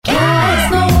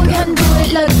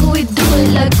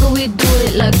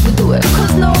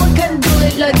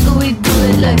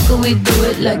so we do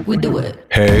it like we do it.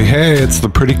 Hey, it's the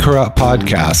Pretty Corrupt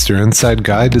Podcast, your inside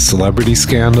guide to celebrity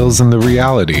scandals and the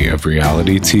reality of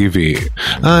reality TV.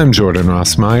 I'm Jordan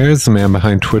Ross Myers, the man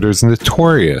behind Twitter's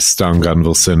notorious Don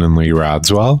Gunvalson and Lee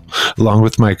Radswell. Along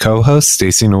with my co-hosts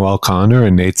Stacey Noel Connor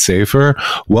and Nate Safer,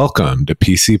 welcome to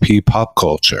PCP Pop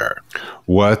Culture.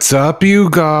 What's up, you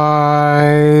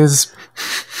guys?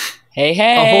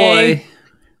 Hey. Ahoy.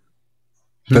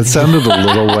 That sounded a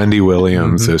little Wendy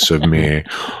Williams-ish of me.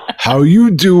 How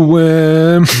you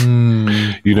doing?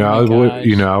 You know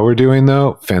how we're doing,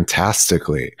 though?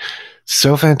 Fantastically.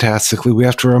 So fantastically, we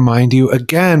have to remind you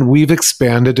again, we've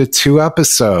expanded to 2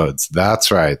 episodes.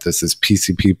 That's right. This is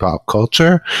PCP Pop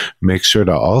Culture. Make sure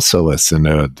to also listen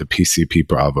to the PCP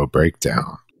Bravo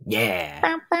Breakdown.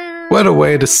 Yeah. What a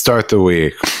way to start the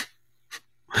week.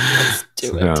 Let's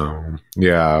do it.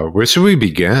 Yeah. Where should we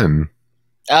begin?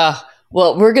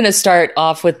 Well, we're going to start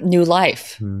off with new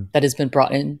life that has been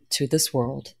brought into this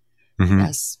world.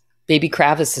 Yes. Baby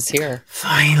Kravis is here.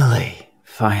 Finally.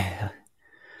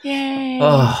 Yay.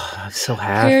 Oh, I'm so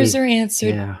happy. Prayers are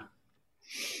answered. Yeah.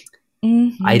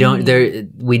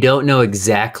 We don't know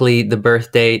exactly the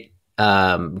birth date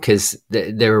because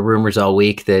there were rumors all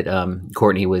week that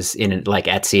Courtney was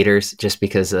at Cedars just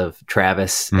because of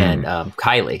Travis and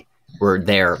Kylie were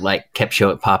there, kept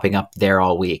popping up there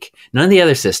all week. None of the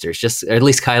other sisters, or at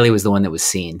least Kylie was the one that was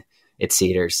seen at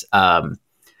Cedars.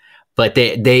 But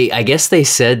I guess they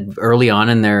said early on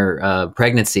in their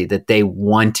pregnancy that they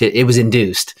wanted, it was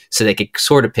induced, so they could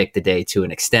sort of pick the day to an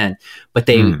extent. But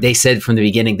they said from the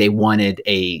beginning they wanted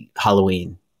a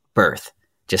Halloween birth,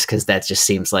 just because that just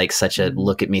seems like such a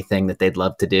look at me thing that they'd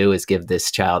love to do, is give this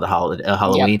child a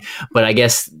Halloween. Yep. But I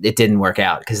guess it didn't work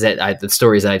out because the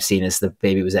stories I've seen is the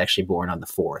baby was actually born on the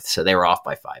 4th, so they were off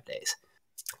by 5 days.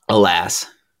 Alas.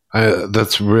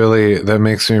 That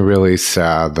makes me really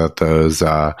sad that those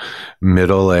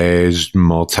middle-aged,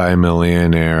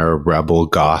 multimillionaire rebel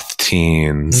goth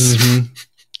teens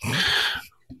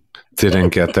didn't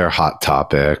get their Hot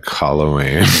Topic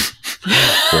Halloween.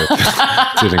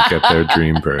 Didn't get their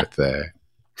dream birthday.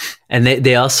 And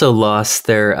they also lost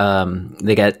their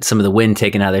they got some of the wind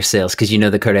taken out of their sails because the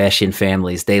Kardashian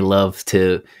families, they love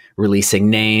to releasing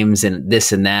names and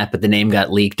this and that, but the name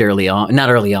got leaked early on.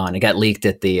 Not early on, it got leaked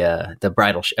at the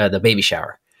bridal the baby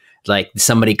shower.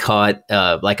 Somebody caught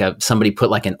somebody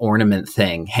put an ornament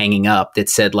thing hanging up that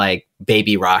said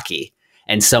Baby Rocky,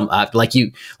 and some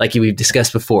we've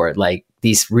discussed before,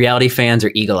 these reality fans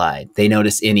are eagle-eyed. They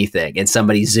notice anything, and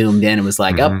somebody zoomed in and was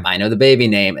like, "Oh, I know the baby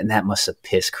name," and that must have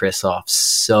pissed Chris off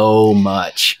so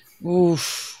much.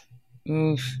 Oof.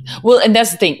 Well, and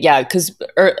that's the thing, because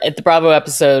at the Bravo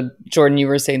episode, Jordan, you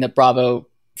were saying that Bravo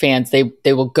fans, they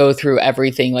will go through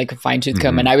everything like a fine-tooth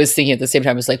comb, and I was thinking at the same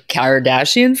time, it's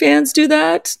Kardashian fans do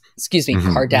that. Excuse me,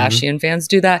 Kardashian fans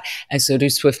do that, and so do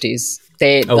Swifties.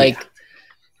 They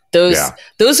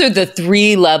those are the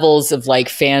 3 levels of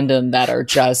fandom that are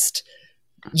just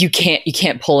you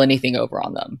can't pull anything over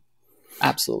on them.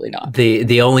 Absolutely not.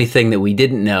 The only thing that we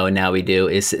didn't know, and now we do,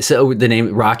 is the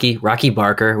name Rocky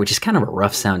Barker, which is kind of a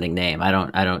rough sounding name. But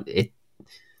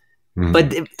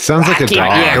it sounds like a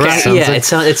dog.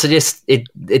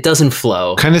 It doesn't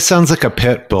flow. Kind of sounds like a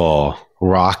pit bull.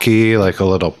 Rocky, like a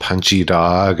little punchy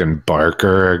dog, and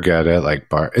Barker, get it?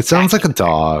 It sounds like a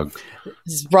dog.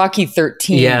 It's Rocky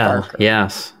 13. Yeah. Barker.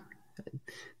 Yes.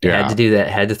 Had to do that.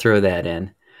 Had to throw that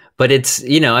in. But it's,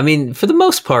 for the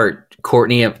most part,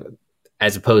 Courtney,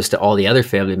 as opposed to all the other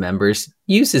family members,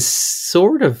 uses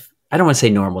sort of, I don't want to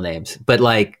say normal names, but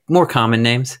more common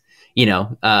names,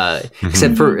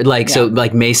 except for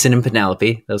Mason and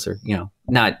Penelope. Those are,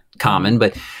 not common,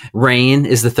 but Rain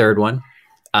is the 3rd one,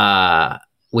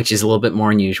 which is a little bit more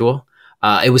unusual.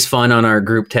 It was fun on our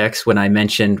group text when I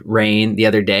mentioned Rain the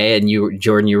other day, and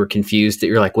Jordan, you were confused that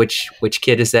you're like, which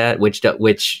kid is that? Which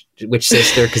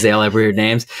sister? Because they all have weird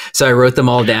names. So I wrote them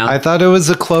all down. I thought it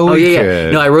was a Chloe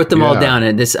kid. No, I wrote them all down,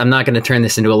 and I'm not going to turn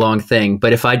this into a long thing.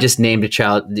 But if I just named a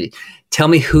child, tell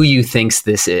me who you thinks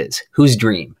this is. Whose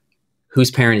dream? Whose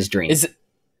parent is dream?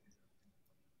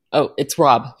 It's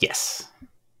Rob. Yes.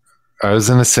 I was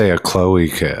going to say a Chloe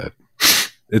kid.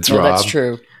 It's Rob. That's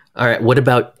true. All right. What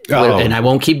about? And I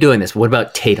won't keep doing this. What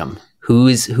about Tatum?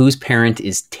 Whose parent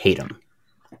is Tatum?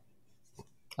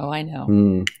 Oh, I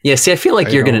know. Yeah. See, I feel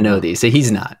like you're going to know these. So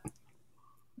he's not.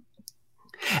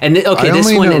 And this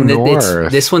one,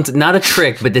 this one's not a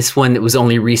trick, but this one that was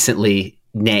only recently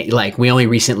we only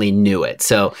recently knew it.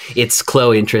 So it's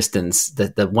Chloe and Tristan's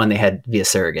the one they had via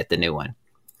surrogate, the new one.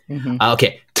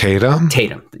 Okay. Tatum.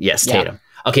 Yes, yeah. Tatum.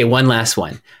 Okay. One last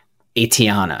one.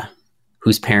 Atiana.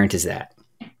 Whose parent is that?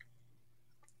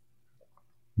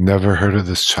 Never heard of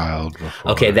this child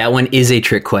before. Okay, that one is a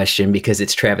trick question because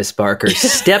it's Travis Barker's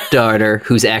stepdaughter,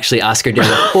 who's actually Oscar De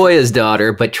La Hoya's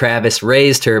daughter, but Travis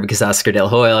raised her because Oscar De La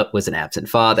Hoya was an absent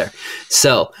father.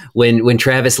 So when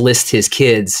Travis lists his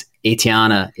kids,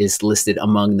 Atiana is listed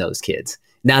among those kids.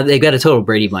 Now they've got a total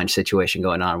Brady Bunch situation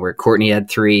going on where Courtney had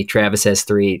 3, Travis has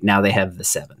 3, now they have the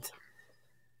 7th.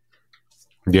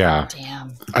 Yeah.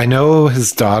 Damn. I know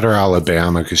his daughter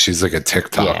Alabama because she's like a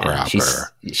TikTok rapper.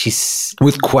 She's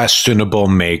with questionable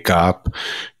makeup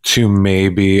to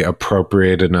maybe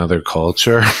appropriate another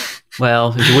culture.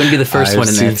 Well, she wouldn't be the first one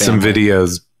in that family. I've seen some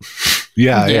videos.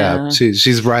 Yeah.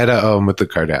 She's right at home with the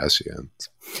Kardashians.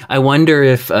 I wonder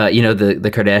if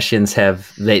the Kardashians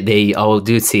have they all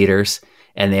do theaters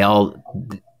and they all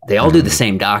do the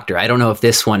same doctor. I don't know if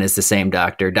this one is the same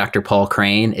doctor. Dr. Paul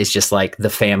Crane is just like the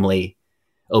family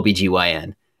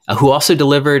OBGYN, who also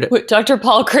delivered. Wait, Dr.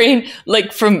 Paul Crane,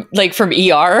 like from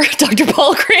ER, Dr.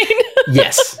 Paul Crane.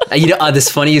 Yes, it's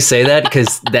funny you say that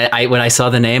because when I saw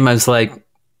the name, I was like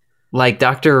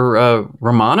Dr.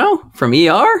 Romano from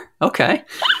ER. Okay,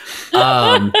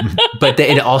 but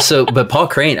Paul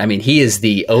Crane. I mean, he is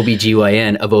the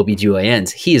OBGYN of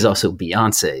OBGYNs. He is also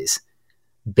Beyonce's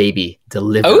baby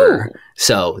deliverer.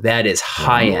 So that is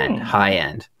high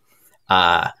end.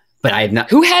 But I have not.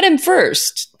 Who had him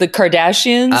first? The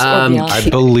Kardashians or Beyonce? I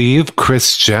believe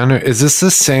Kris Jenner. Is this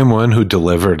the same one who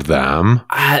delivered them?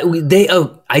 I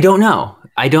don't know.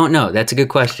 That's a good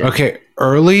question. Okay.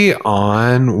 Early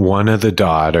on, one of the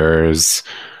daughters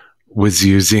was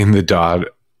using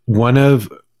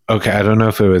I don't know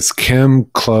if it was Kim,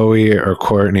 Chloe, or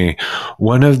Courtney.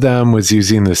 One of them was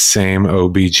using the same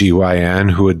OBGYN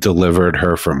who had delivered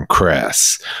her from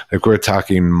Kris. Like, we're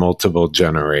talking multiple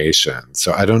generations.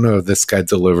 So I don't know if this guy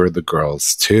delivered the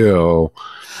girls too.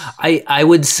 I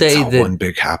would say that one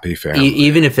big happy family.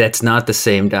 Even if that's not the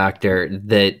same doctor,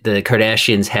 that the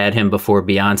Kardashians had him before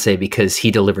Beyonce because he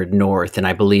delivered North, and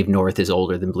I believe North is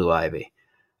older than Blue Ivy.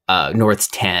 North's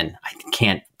 10. I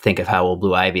can't think of how old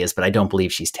Blue Ivy is, but I don't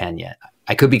believe she's 10 yet.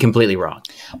 I could be completely wrong.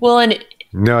 Well, and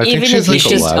no, I think she's like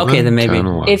 11. Okay, then maybe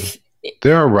 10, if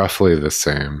they're roughly the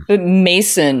same. But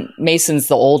Mason's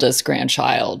the oldest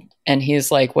grandchild, and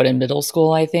he's like in middle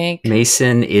school, I think.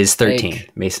 Mason is 13.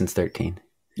 Mason's 13.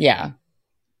 Yeah,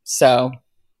 so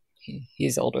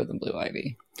he's older than Blue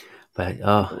Ivy. But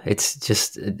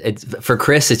it's for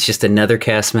Kris. It's just another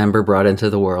cast member brought into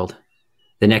the world.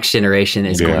 The next generation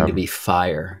is going to be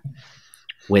fire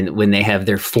when they have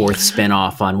their 4th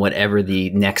spinoff on whatever the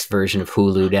next version of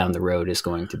Hulu down the road is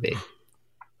going to be.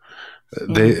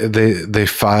 They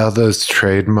file those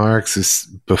trademarks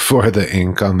before the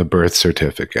ink on the birth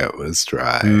certificate was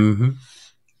dry. Mm-hmm.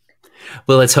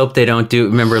 Well, let's hope they don't do.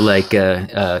 Remember,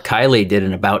 Kylie did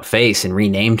an about face and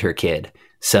renamed her kid.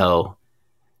 So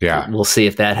yeah, we'll see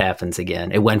if that happens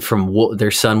again. It went from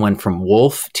their son went from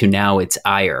Wolf to now it's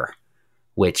Ire.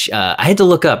 Which I had to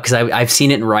look up because I've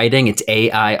seen it in writing. It's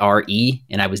Aire,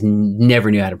 and I never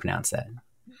knew how to pronounce that.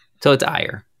 So it's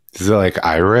Ire. Is it like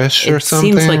Irish or something?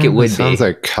 It seems like it would be. Sounds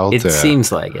like Celtic. It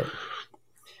seems like it.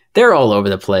 They're all over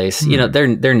the place.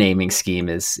 Their naming scheme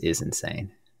is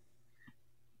insane.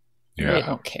 Yeah. They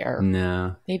don't care.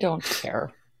 No. They don't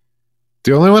care.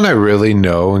 The only one I really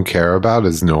know and care about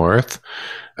is North.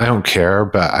 I don't care,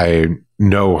 but I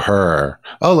know her.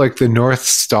 Oh, like the North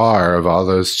Star of all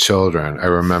those children. I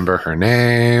remember her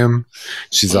name.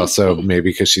 She's also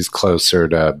maybe because she's closer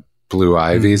to Blue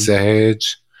Ivy's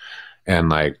age. And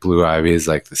like Blue Ivy is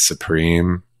like the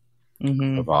supreme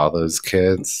of all those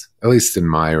kids, at least in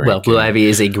my ranking. Well, Blue Ivy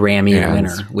is a Grammy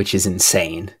winner, which is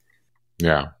insane.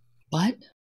 Yeah. What?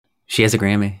 She has a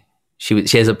Grammy. She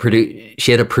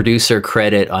had a producer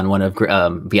credit on one of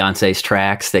Beyonce's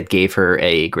tracks that gave her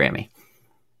a Grammy.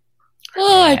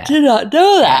 Oh, yeah. I did not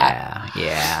know that.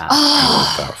 Yeah.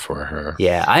 I love that for her.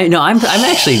 Yeah, I know.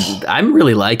 I'm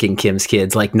really liking Kim's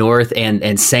kids, like North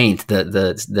and Saint,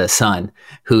 the son,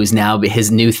 who's now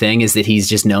his new thing is that he's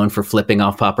just known for flipping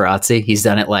off paparazzi. He's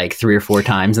done it like 3 or 4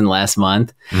 times in the last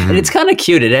month, and it's kind of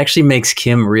cute. It actually makes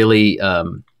Kim really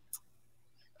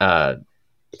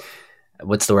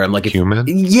what's the word I'm looking for? Human?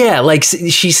 Yeah, like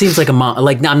she seems like a mom.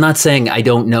 Like, I'm not saying I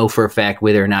don't know for a fact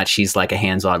whether or not she's like a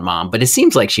hands-on mom, but it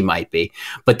seems like she might be.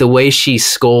 But the way she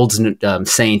scolds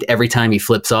Saint every time he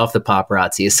flips off the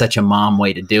paparazzi is such a mom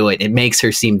way to do it. It makes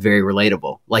her seem very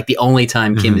relatable. Like the only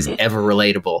time Kim is ever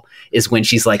relatable is when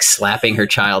she's like slapping her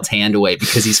child's hand away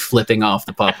because he's flipping off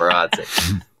the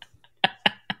paparazzi.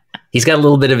 He's got a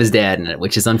little bit of his dad in it,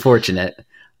 which is unfortunate.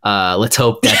 Let's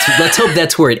hope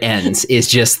that's where it ends. Is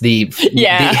just the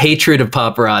hatred of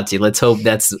paparazzi. Let's hope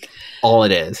that's all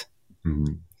it is.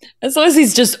 As long as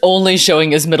he's just only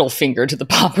showing his middle finger to the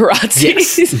paparazzi.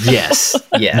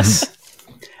 Yes.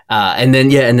 And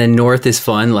then North is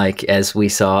fun, like as we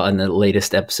saw in the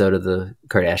latest episode of the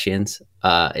Kardashians,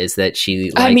 is that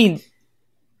she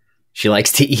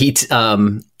likes to eat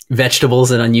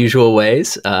vegetables in unusual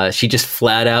ways. She just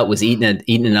flat out was eating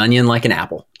an onion like an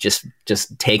apple, just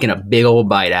taking a big old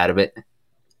bite out of it.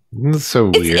 That's so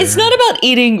weird. It's not about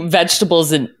eating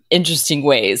vegetables in interesting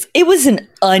ways. It was an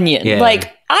onion. Yeah.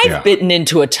 Like I've bitten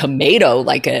into a tomato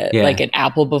like an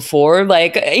apple before.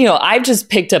 Like, I've just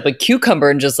picked up a cucumber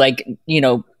and just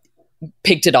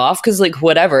picked it off because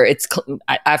whatever, it's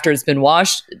after it's been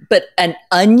washed. But an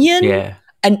onion, like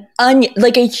an onion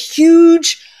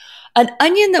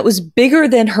that was bigger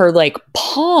than her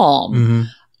palm. Mm-hmm.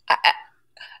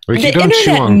 The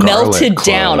internet melted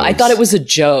down. I thought it was a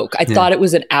joke. I thought it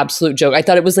was an absolute joke. I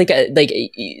thought it was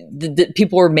the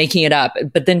people were making it up.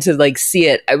 But then to see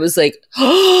it, I was like,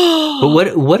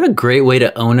 but what a great way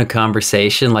to own a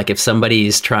conversation. Like if somebody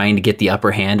is trying to get the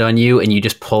upper hand on you and you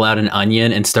just pull out an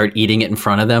onion and start eating it in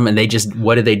front of them, and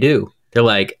what do? They're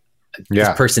like, this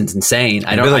person's insane.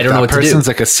 I don't know what to do. That person's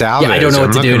like a savage. Yeah, I don't know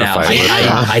what to do now.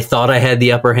 I thought I had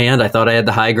the upper hand. I thought I had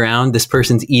the high ground. This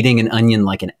person's eating an onion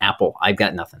like an apple. I've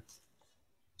got nothing.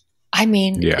 I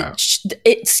mean,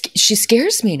 she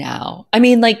scares me now. I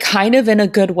mean, kind of in a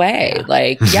good way.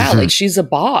 She's a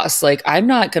boss. I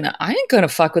ain't gonna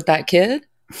fuck with that kid.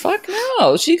 Fuck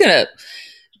no. She's gonna,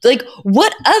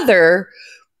 what other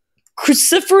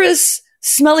cruciferous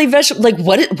smelly vegetable,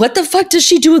 what the fuck does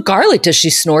she do with garlic? Does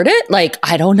she snort it?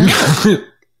 I don't know.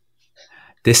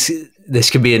 This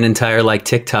could be an entire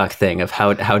TikTok thing of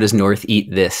how does North eat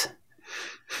this?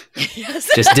 Yes.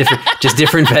 just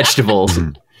different vegetables.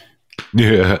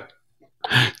 Yeah.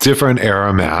 Different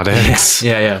aromatics.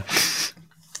 Yeah.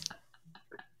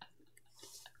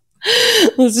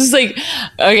 It's just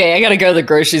okay, I gotta go to the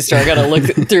grocery store. I gotta look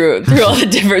through all the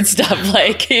different stuff,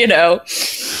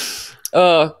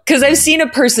 because I've seen a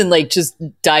person just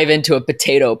dive into a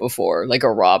potato before, a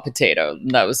raw potato.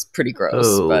 That was pretty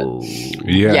gross. But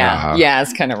yeah,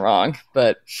 it's kind of wrong.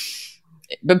 But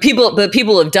people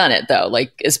have done it though.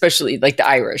 Especially the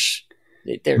Irish,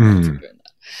 they're doing that.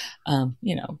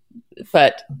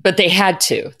 But they had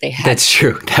to. That's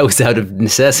true. That was out of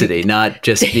necessity, not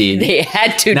just being. They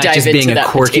had to not dive just into being that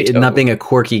quirky, potato. not being a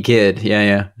quirky kid.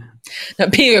 Yeah.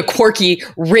 Not being a quirky,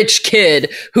 rich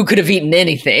kid who could have eaten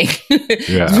anything,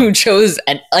 who chose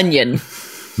an onion.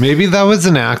 Maybe that was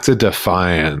an act of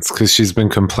defiance because she's been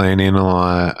complaining a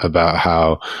lot about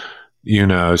how,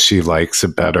 she likes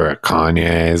it better at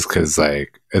Kanye's because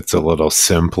it's a little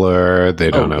simpler. They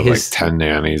don't have 10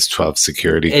 nannies, 12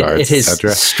 security guards,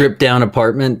 etc. Stripped down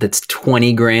apartment that's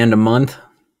 $20,000 a month.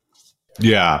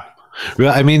 Yeah.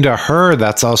 Well, I mean, to her,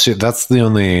 that's probably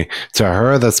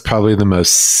the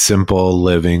most simple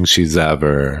living she's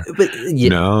ever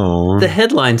known. The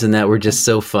headlines in that were just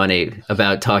so funny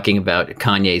about talking about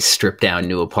Kanye's stripped down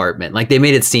new apartment. They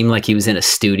made it seem like he was in a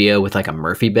studio with a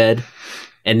Murphy bed.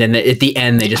 And then at the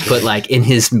end, they just put in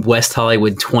his West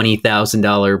Hollywood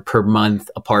 $20,000 per month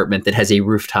apartment that has a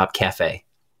rooftop cafe.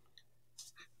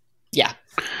 Yeah.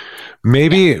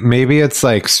 Maybe it's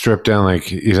stripped down.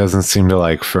 He doesn't seem to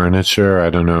like furniture.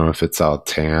 I don't know if it's all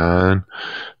tan,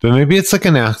 but maybe it's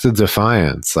an act of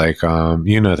defiance. They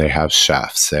have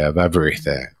chefs, they have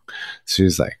everything.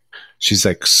 She's like,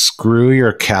 screw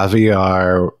your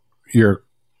caviar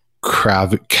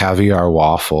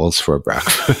waffles for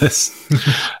breakfast.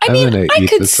 I mean, I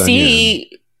could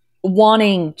see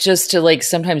wanting just to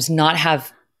sometimes not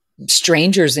have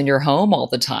strangers in your home all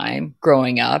the time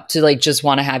growing up, to just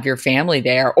want to have your family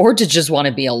there, or to just want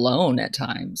to be alone at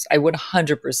times. I would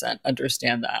 100%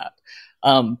 understand that.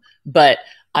 But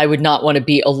I would not want to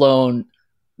be alone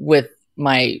with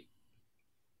I'm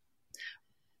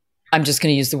just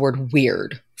going to use the word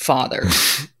weird father.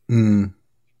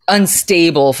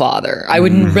 Unstable father. I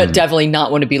would definitely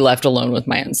not want to be left alone with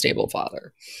my unstable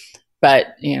father.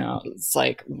 But, it's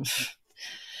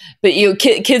but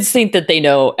kids think that they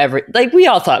know we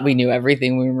all thought we knew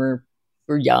everything when we were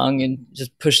young and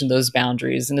just pushing those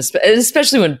boundaries. And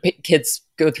especially when kids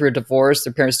go through a divorce,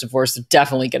 their parents divorce, they're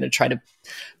definitely going to try to,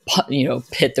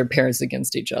 pit their parents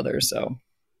against each other. So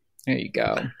there you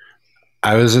go.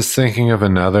 I was just thinking of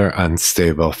another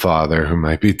unstable father who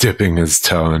might be dipping his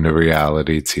toe into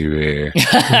reality TV.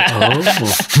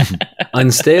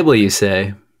 Unstable, you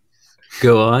say?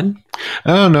 Go on.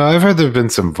 I don't know. I've heard there've been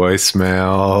some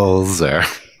voicemails or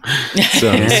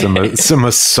some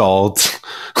assault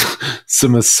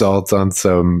on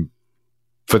some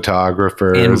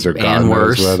photographers or God and knows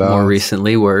worse, what else. more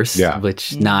recently worse. Yeah.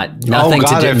 Which nothing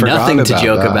to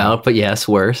joke about, but yes,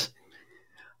 worse.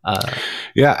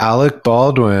 Alec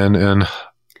Baldwin and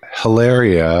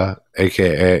Hilaria,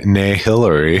 aka nay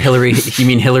Hillary. You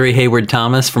mean Hillary Hayward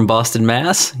Thomas from Boston,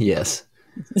 Mass? Yes.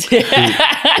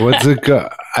 What's it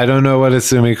I don't know what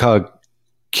it's going to be called.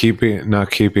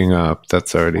 Not keeping up.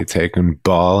 That's already taken.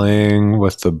 Balling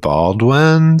with the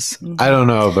Baldwins. I don't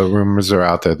know, but rumors are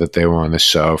out there that they want a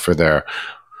show for their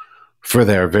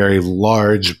very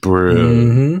large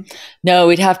brood. No,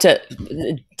 we'd have to.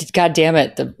 God damn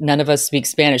it! None of us speak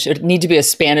Spanish. It would need to be a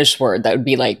Spanish word that would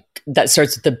be like that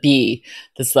starts with the B.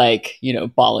 That's like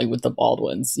balling with the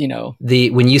Baldwins.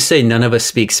 When you say none of us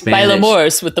speak Spanish,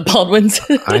 Bailamos with the Baldwins.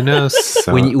 I know.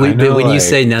 When you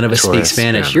say none of us speak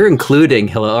Spanish, you're including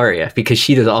Hilaria because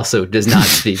she does not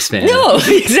speak Spanish. No,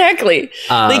 exactly.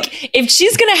 Like if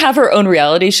she's gonna have her own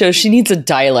reality show, she needs a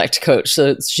dialect coach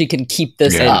so she can keep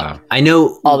this up. I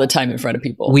know all the time in front of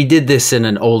people. We did this in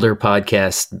an older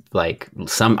podcast,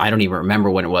 I don't even remember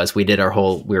when it was. We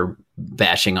were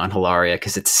bashing on Hilaria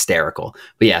because it's hysterical.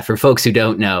 But yeah, for folks who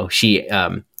don't know, she's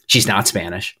not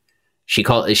Spanish.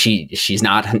 She's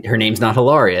not, her name's not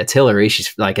Hilaria. It's Hillary.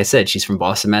 She's, like I said, she's from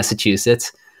Boston,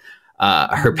 Massachusetts.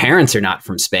 Her parents are not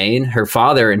from Spain. Her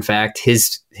father, in fact,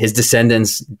 his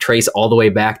descendants trace all the way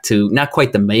back to not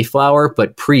quite the Mayflower,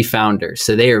 but pre-founder.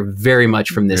 So they are very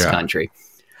much from this country.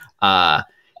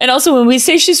 And also, when we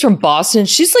say she's from Boston,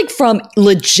 she's like from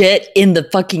legit in the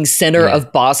fucking center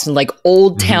of Boston, like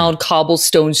Old Town,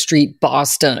 Cobblestone Street,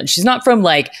 Boston. She's not from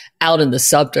like out in the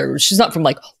suburbs. She's not from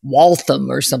like Waltham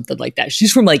or something like that.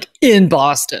 She's from like in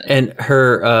Boston. And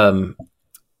her,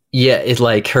 it's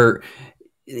like her.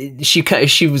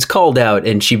 She was called out,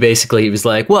 and she basically was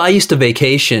like, "Well, we used to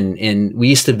vacation in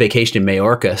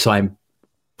Majorca, so I'm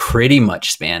pretty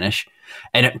much Spanish."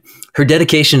 And her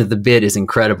dedication to the bit is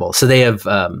incredible. So they have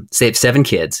 7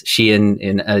 kids. She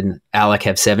and Alec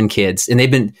have 7 kids, and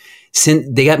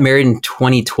they got married in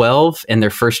 2012, and their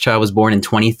first child was born in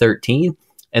 2013,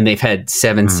 and they've had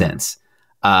 7 since.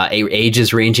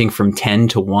 Ages ranging from 10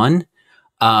 to 1.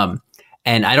 And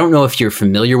I don't know if you're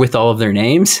familiar with all of their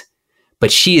names, but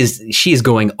she is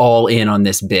going all in on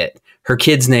this bit. Her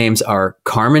kids' names are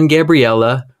Carmen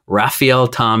Gabriela, Rafael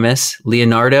Thomas,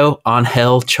 Leonardo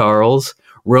Angel Charles,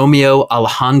 Romeo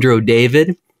Alejandro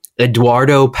David,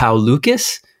 Eduardo Pau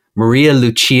Lucas, Maria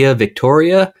Lucia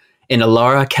Victoria, and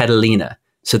Alara Catalina.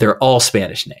 So they're all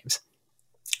Spanish names.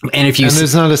 And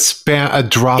there's not a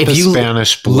drop of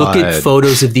Spanish blood. Look at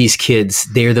photos of these kids.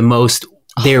 They're the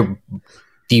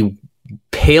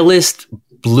palest,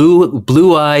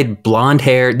 blue-eyed, blonde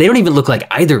hair. They don't even look like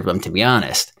either of them, to be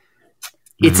honest.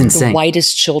 It's insane. The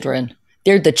whitest children.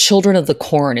 They're the children of the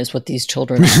corn is what these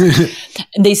children are.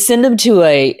 And they send them to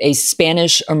a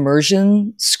Spanish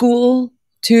immersion school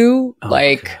too.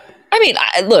 I mean,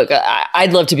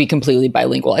 I'd love to be completely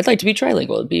bilingual. I'd like to be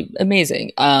trilingual. It'd be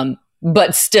amazing.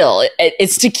 But still,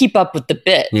 it's to keep up with the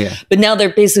bit. Yeah. But now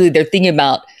they're thinking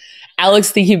about,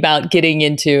 Alex thinking about getting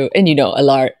into, and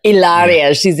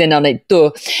Ilaria, she's in on it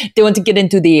too. They want to get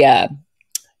into the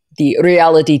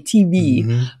reality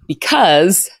TV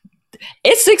because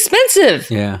it's expensive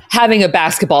having a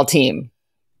basketball team.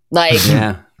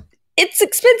 It's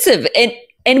expensive.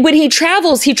 And when he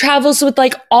travels with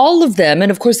like all of them. And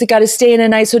of course they got to stay in a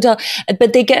nice hotel,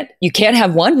 but you can't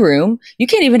have one room. You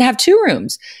can't even have 2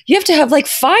 rooms. You have to have like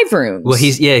 5 rooms. Well,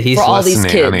 he's for all these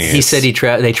kids. Nannies. He said they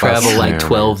travel like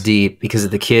 12 deep because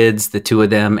of the kids, the 2 of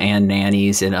them, and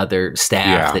nannies and other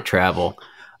staff that travel.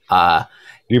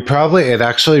 It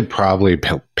actually probably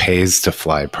pays to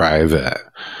fly private.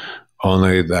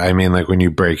 Only, I mean, like when you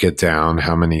break it down,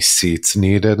 how many seats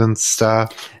needed and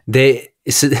stuff. They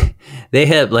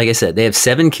have, like I said, they have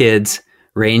 7 kids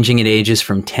ranging in ages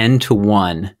from 10 to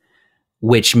 1,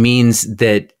 which means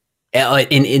that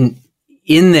in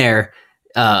there,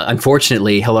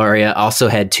 unfortunately, Hilaria also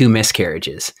had 2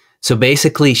 miscarriages. So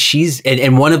basically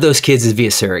and one of those kids is via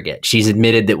surrogate. She's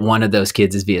admitted that one of those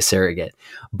kids is via surrogate,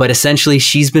 but essentially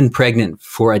she's been pregnant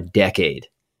for a decade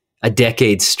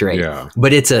straight. Yeah.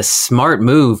 But it's a smart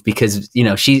move because,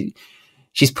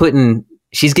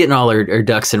 she's getting all her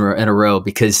ducks in a row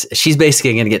because she's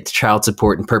basically going to get child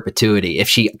support in perpetuity if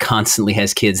she constantly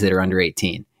has kids that are under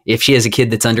 18. If she has a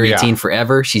kid that's under 18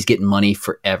 forever, she's getting money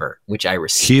forever, which I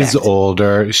respect. He's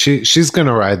older. She's going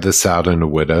to ride this out into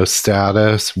widow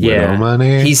status, widow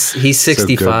money. He's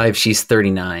 65. So she's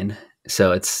 39.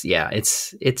 So it's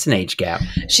an age gap.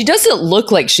 She doesn't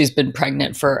look like she's been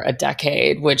pregnant for a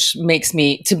decade, which makes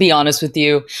me, to be honest with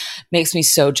you, makes me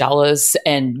so jealous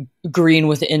and green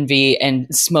with envy and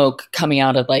smoke coming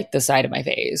out of like the side of my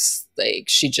face. Like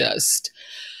she just.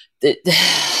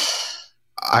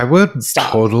 I would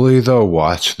totally though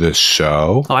watch this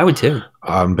show. Oh, I would too.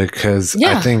 Because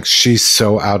I think she's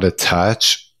so out of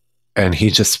touch, and he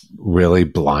just really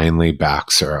blindly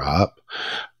backs her up.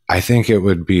 I think it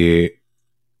would be,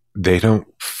 they don't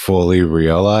fully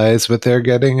realize what they're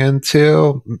getting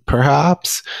into,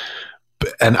 perhaps.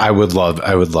 And I would love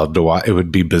to watch. It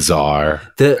would be bizarre.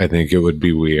 I think it would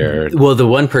be weird. Well, the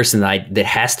one person that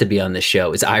has to be on the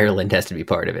show is Ireland. Has to be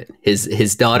part of it.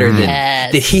 His daughter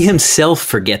that he himself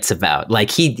forgets about. Like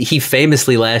he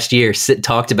famously last year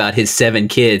talked about his 7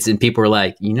 kids, and people were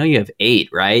like, you have 8,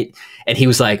 right? And he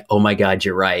was like, oh my God,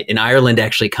 you're right. And Ireland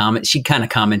actually she kind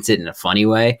of comments it in a funny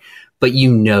way, but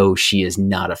she is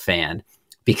not a fan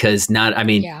because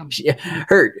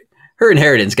her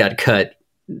inheritance got cut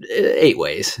 8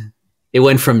 ways. It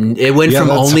went from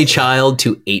only child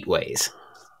to 8 ways.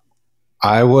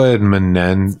 I would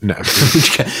okay.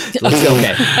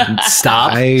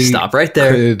 Stop right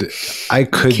there. I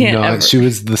could not. Ever. She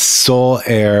was the sole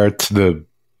heir to the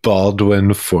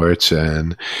Baldwin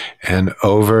fortune, and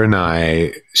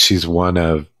overnight she's one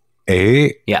of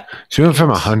 8. Yeah, she went from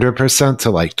 100%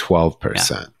 to like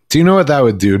 12%. Yeah. Do you know what that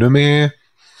would do to me?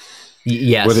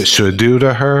 Yes. What it should do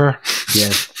to her?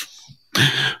 Yes.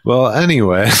 Well,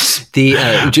 anyway,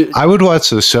 I would watch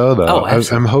the show though.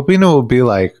 I'm hoping it will be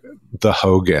like the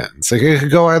Hogans. Like it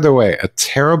could go either way. A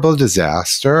terrible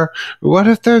disaster. What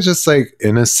if they're just like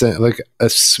innocent, like a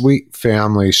sweet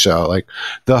family show? Like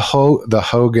the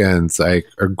Hogans like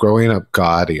are growing up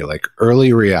gaudy, like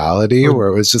early reality where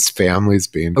it was just families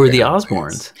being or families. The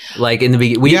Osbournes. Like in the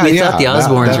beginning, we thought the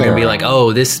Osbournes were going to be like,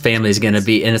 oh, this family is going to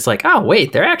be, and it's like, oh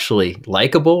wait, they're actually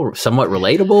likable, somewhat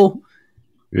relatable.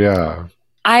 Yeah.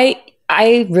 I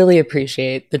really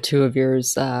appreciate the two of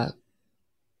yours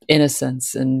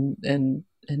innocence and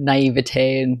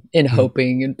naivete and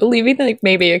hoping and believing like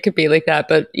maybe it could be like that.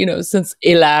 But, since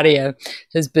Ilaria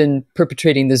has been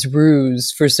perpetrating this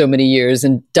ruse for so many years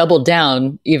and doubled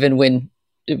down even when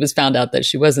it was found out that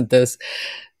she wasn't this,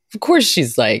 of course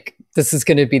she's like, this is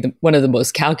going to be one of the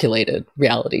most calculated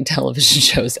reality television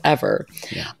shows ever.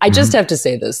 Yeah. I just have to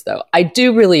say this, though. I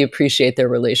do really appreciate their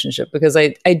relationship because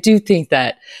I do think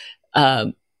that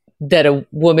that a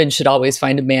woman should always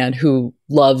find a man who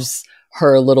loves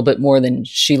her a little bit more than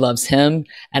she loves him.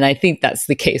 And I think that's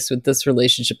the case with this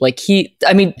relationship. Like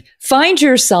find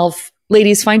yourself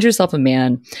a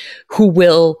man who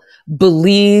will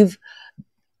believe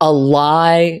a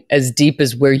lie as deep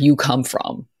as where you come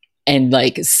from. And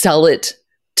like sell it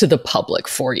to the public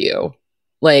for you.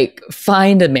 Like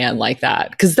find a man like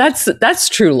that. Cause that's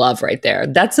true love right there.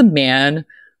 That's a man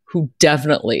who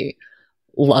definitely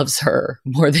loves her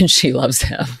more than she loves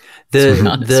him.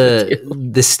 The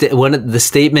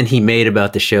statement he made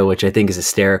about the show, which I think is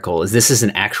hysterical, is this is an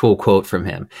actual quote from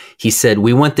him. He said,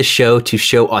 "We want the show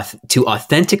to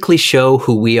authentically show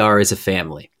who we are as a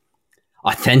family."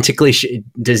 Authentically,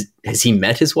 has he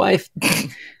met his wife?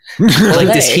 Like,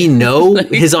 does he know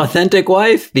his authentic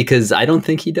wife? Because I don't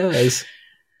think he does.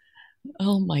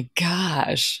 Oh my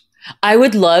gosh. I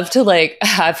would love to like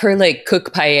have her like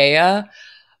cook paella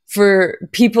for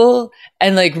people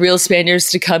and like real Spaniards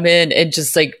to come in and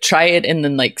just like try it and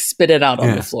then like spit it out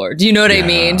on the floor. Do you know what I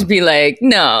mean? To be like,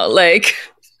 no, like.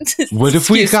 What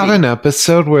if we got an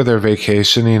episode where they're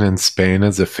vacationing in Spain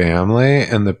as a family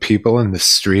and the people in the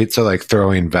streets are like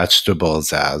throwing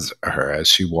vegetables at her as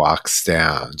she walks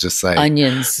down, just like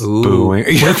onions. Booing.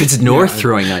 What if it's North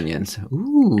throwing onions?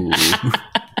 Ooh.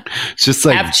 Just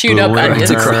like half chewed up onions.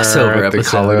 It's a crossover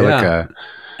episode.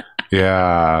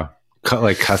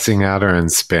 Like cussing at her in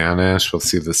Spanish. We'll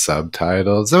see the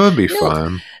subtitles. That would be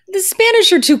fun. The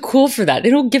Spanish are too cool for that. They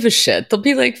don't give a shit. They'll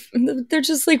be like, they're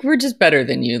just like, we're just better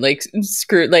than you. Like,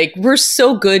 screw, like, we're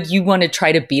so good. You want to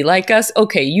try to be like us?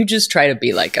 Okay, you just try to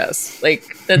be like us. Like,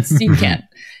 you can't.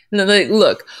 Like,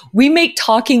 look, we make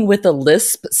talking with a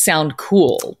lisp sound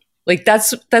cool. Like,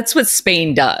 that's what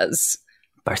Spain does.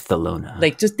 Barcelona.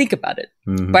 Like, just think about it.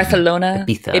 Mm-hmm. Barcelona,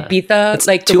 Ibiza. That's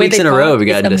like 2 weeks in a row I've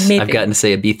gotten to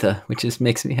say Ibiza, which just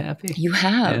makes me happy. You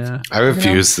have. Yeah. I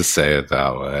refuse to say it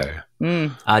that way.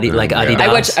 Like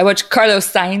Adidas. I watch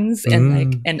Carlos Sainz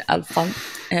and Alphonse.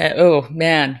 Oh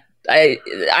man,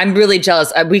 I'm really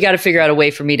jealous. We got to figure out a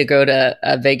way for me to go to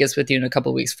Vegas with you in a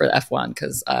couple of weeks for F1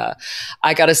 because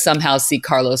I got to somehow see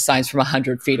Carlos Sainz from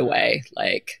 100 feet away.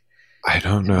 Like I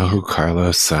don't know who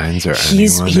Carlos Sainz or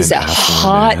He's anyone he's in a F1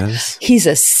 hot, is. he's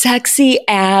a sexy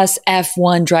ass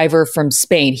F1 driver from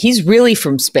Spain. He's really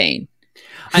from Spain.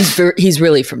 He's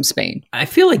really from Spain. I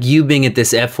feel like you being at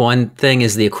this F1 thing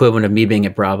is the equivalent of me being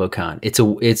at BravoCon. It's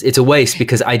a waste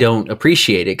because I don't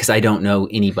appreciate it because I don't know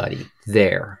anybody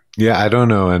there. Yeah, I don't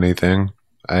know anything.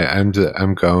 I'm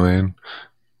going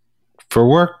for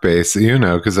work base,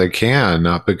 because I can,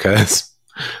 not because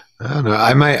I don't know.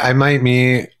 I might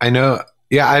meet. I know.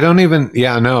 Yeah, I don't even.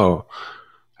 Yeah, no.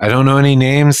 I don't know any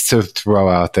names to throw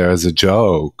out there as a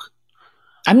joke.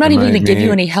 I'm not even going to give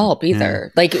you any help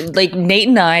either. Yeah. Like Nate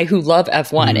and I who love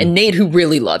F1 and Nate who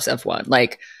really loves F1.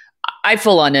 Like I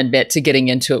full on admit to getting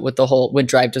into it with the whole when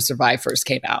Drive to Survive first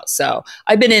came out. So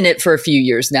I've been in it for a few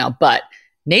years now, but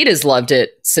Nate has loved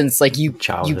it since like you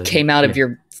came out of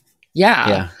your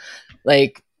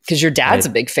like because your dad's a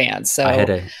big fan. So I had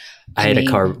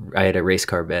a race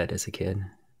car bed as a kid.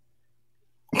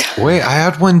 Wait, I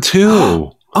had one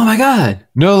too. Oh my God.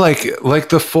 No, like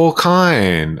the full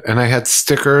kind. And I had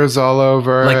stickers all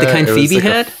over. Like the kind Phoebe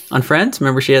had on Friends?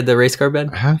 Remember she had the race car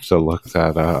bed? I have to look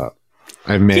that up.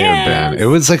 I may have been. It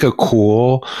was like a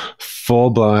cool, full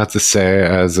blown, I have to say,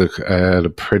 I had a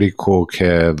pretty cool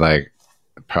kid, like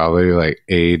probably like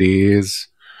 80s.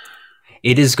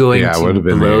 It is going to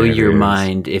blow your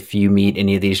mind if you meet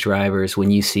any of these drivers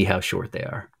when you see how short they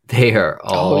are. They are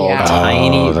all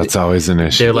tiny. Oh, that's always an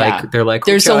issue. They're like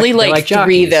there's only like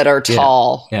three that are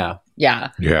tall. Yeah.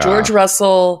 George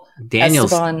Russell,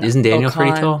 Daniel's Esteban isn't Daniel Ocon,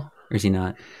 pretty tall, or is he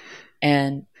not?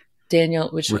 And Daniel,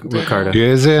 Ricardo.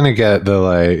 You're either gonna get the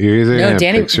like. You're either gonna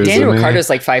Daniel Ricciardo's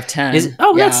like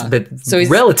 5'10". So he's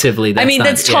relatively. I mean,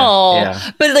 that's tall,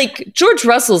 but like George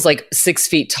Russell's like 6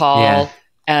 feet tall.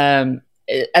 Yeah.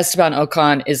 Esteban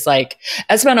Ocon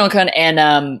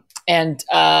and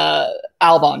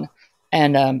Albon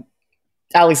and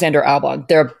Alexander Albon.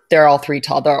 They're all three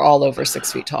tall. They're all over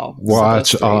 6 feet tall.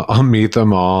 Watch, I'll meet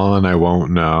them all and I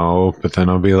won't know, but then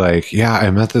I'll be like, yeah, I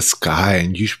met this guy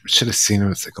and you should have seen him.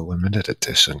 It's like a limited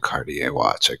edition Cartier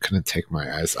watch. I couldn't take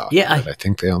my eyes off it. I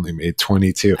think they only made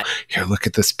 22. Here, look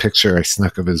at this picture I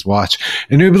snuck of his watch.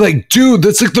 And you'd be like, dude,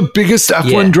 that's like the biggest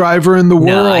F1 driver in the world.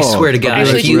 No, I swear to God.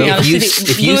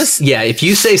 If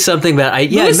you say something about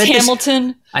Lewis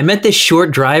Hamilton. I met this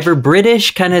short driver,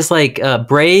 British, kind of has like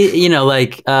braid,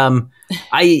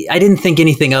 I didn't think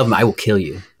anything of him. I will kill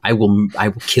you. I will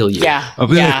kill you. Yeah. I'll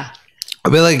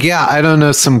be like, yeah, I don't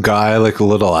know, some guy, like a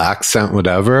little accent,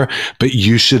 whatever, but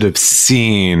you should have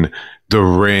seen the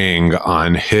ring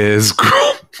on his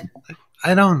girl.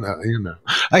 I don't know,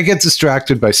 I get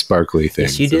distracted by sparkly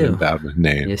things. Yes, you do. Bad with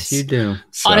names. Yes, you do.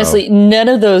 So, honestly, none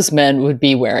of those men would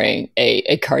be wearing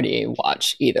a Cartier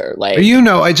watch either. Like,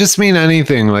 I just mean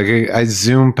anything. Like I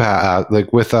zoom past,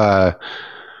 like with that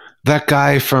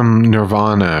guy from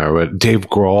Nirvana or Dave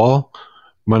Grohl.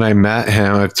 When I met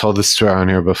him, I've told this story on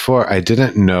here before. I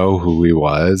didn't know who he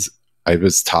was. I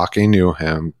was talking to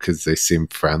him because they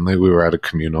seemed friendly. We were at a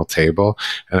communal table,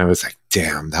 and I was like,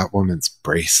 "Damn, that woman's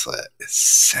bracelet is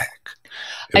sick."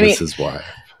 It was his wife.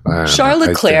 Charles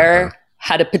Leclerc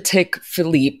had a Patek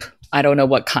Philippe. I don't know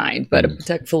what kind, but a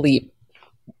Patek Philippe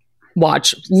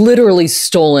watch literally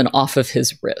stolen off of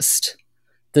his wrist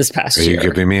this past year. Are you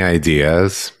giving me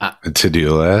ideas? A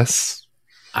to-do list?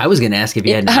 I was going to ask if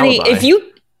you had an alibi. If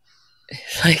you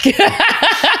like.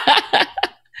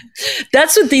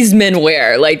 That's what these men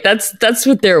wear. Like that's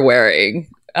what they're wearing.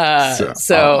 So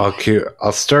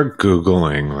I'll start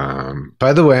Googling them.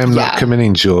 By the way, I'm not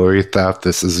committing jewelry theft.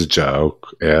 This is a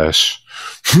joke-ish.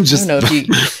 I don't know if you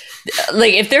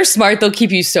like if they're smart, they'll keep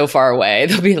you so far away.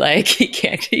 They'll be like,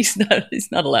 he's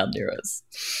not allowed near us.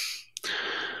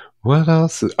 What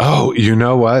else? Oh, you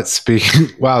know what?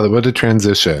 Wow, what a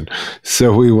transition.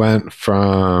 So we went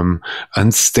from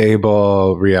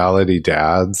unstable reality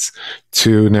dads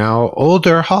to now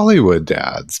older Hollywood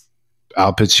dads.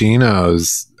 Al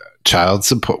Pacino's child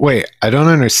support. Wait, I don't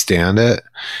understand it.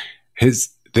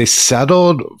 They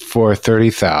settled for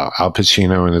 $30,000. Al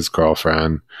Pacino and his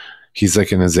girlfriend. He's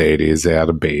like in his 80s. They had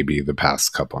a baby the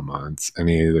past couple of months, and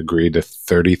he agreed to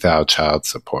 $30,000 child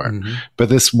support. Mm-hmm. But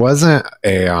this wasn't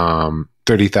a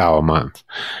 $30,000 a month.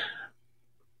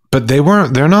 But they're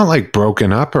not like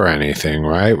broken up or anything,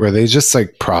 right? Were they just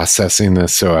like processing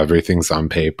this so everything's on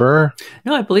paper?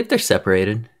 No, I believe they're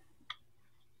separated.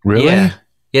 Really?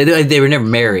 Yeah, they were never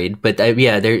married, but they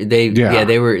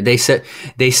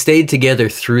stayed together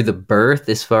through the birth,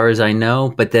 as far as I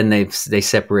know. But then they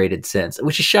separated since,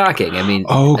 which is shocking. I mean,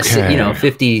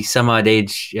 50 some odd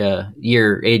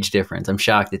year age difference. I'm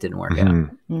shocked it didn't work out.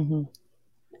 Mm-hmm.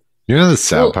 You know, the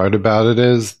sad part about it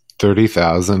is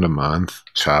 $30,000 a month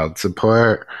child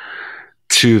support.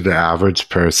 to the average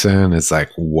person is like,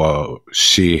 whoa,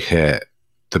 she hit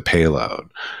the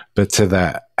payload. But to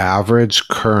the average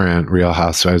current Real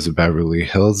Housewives of Beverly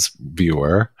Hills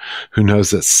viewer who knows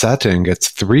that Sutton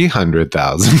gets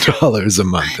 $300,000 a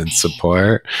month in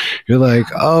support, you're like,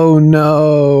 oh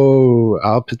no,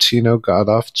 Al Pacino got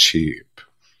off cheap.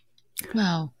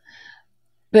 Wow.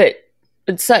 But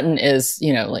Sutton is,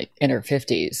 like in her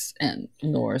 50s, and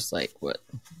Nora's like, what,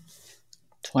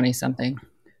 20 something?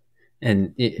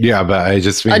 And but I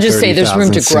just mean I'll just say there's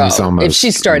room to grow. If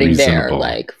she's starting reasonable.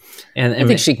 there, I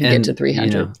think she can get to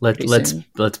 300.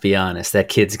 Let's be honest. That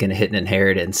kid's going to hit an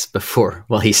inheritance before.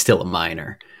 Well, he's still a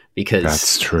minor because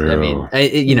that's true.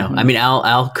 I mean,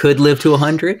 Al could live to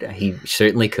 100. He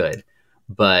certainly could,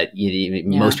 but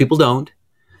most people don't.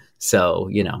 So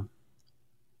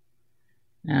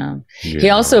Yeah. He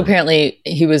also apparently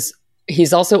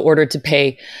he's also ordered to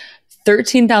pay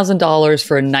 $13,000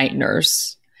 for a night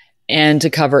nurse and to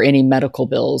cover any medical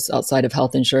bills outside of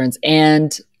health insurance.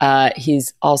 And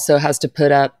he's also has to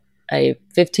put up a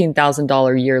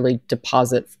 $15,000 yearly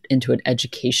deposit into an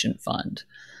education fund.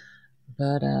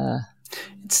 But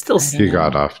it's still he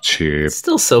got off cheap. It's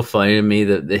still so funny to me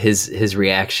that his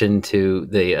reaction to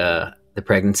the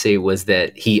pregnancy was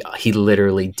that he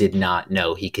literally did not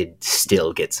know he could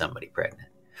still get somebody pregnant.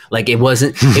 Like it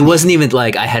wasn't even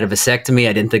like I had a vasectomy.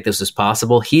 I didn't think this was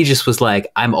possible. He just was like,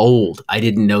 I'm old. I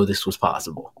didn't know this was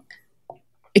possible.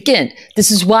 Again,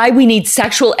 this is why we need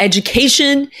sexual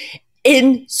education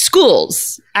in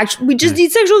schools. Actually, we just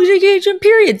need sexual education,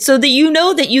 period. So that you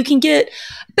know that you can get,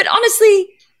 but honestly,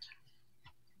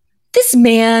 this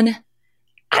man,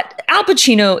 Al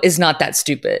Pacino is not that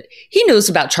stupid. He knows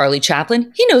about Charlie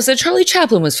Chaplin. He knows that Charlie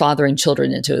Chaplin was fathering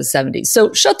children into his 70s.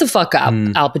 So shut the fuck up,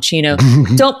 Al Pacino.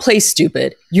 Don't play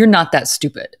stupid. You're not that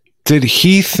stupid. Did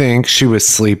he think she was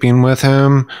sleeping with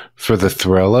him for the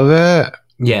thrill of it?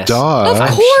 Yes. Duh. Of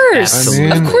course.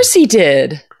 Of course he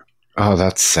did. Oh,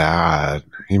 that's sad.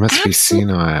 He must be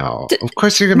senile. Of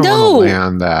course you're going to want to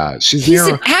land that. He's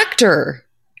an actor.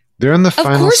 They're in the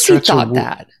final stretch. Of course he thought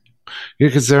that. Yeah,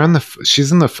 because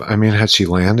she's in the, I mean, had she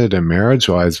landed in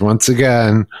marriage-wise, once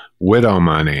again, widow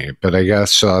money, but I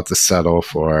guess she'll have to settle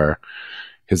for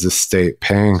his estate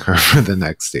paying her for the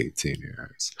next 18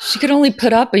 years. She could only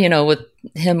put up, with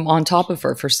him on top of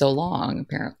her for so long,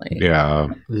 apparently. Yeah.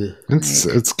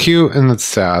 It's cute and it's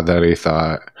sad that he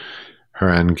thought her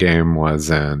end game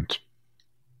wasn't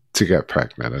to get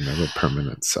pregnant and have a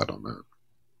permanent settlement.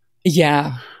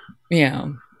 Yeah. Yeah.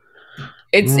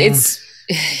 It's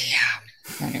yeah.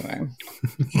 Anyway.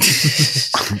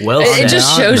 Well, it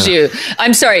just shows you.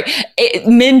 I'm sorry.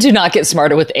 Men do not get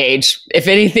smarter with age. If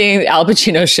anything, Al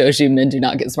Pacino shows you men do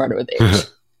not get smarter with age.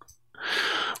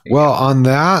 Well, on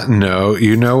that note,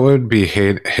 what would be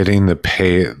hitting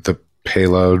the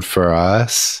payload for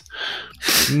us?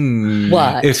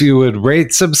 What? If you would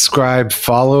rate, subscribe,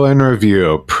 follow, and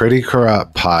review Pretty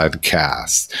Corrupt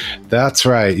Podcast. That's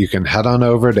right. You can head on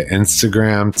over to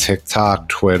Instagram, TikTok,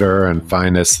 Twitter, and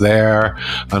find us there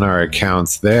on our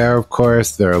accounts there. Of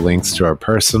course, there are links to our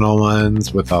personal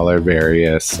ones with all our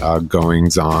various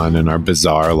goings on in our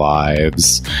bizarre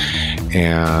lives.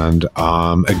 And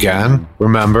again,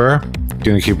 remember,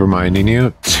 going to keep reminding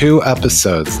you, 2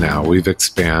 episodes now. We've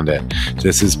expanded.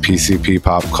 This is PCP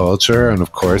Pop Culture. And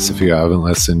of course, if you haven't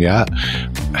listened yet,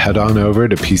 head on over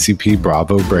to PCP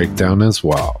Bravo Breakdown as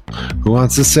well. Who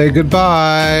wants to say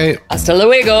goodbye? Hasta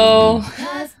luego.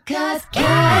 Cause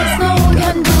no one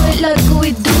can do it like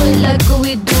we do it, like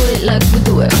we do it, like we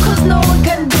do it. Cause no one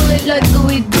can do it like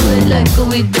we do it, like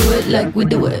we do it, like we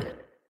do it.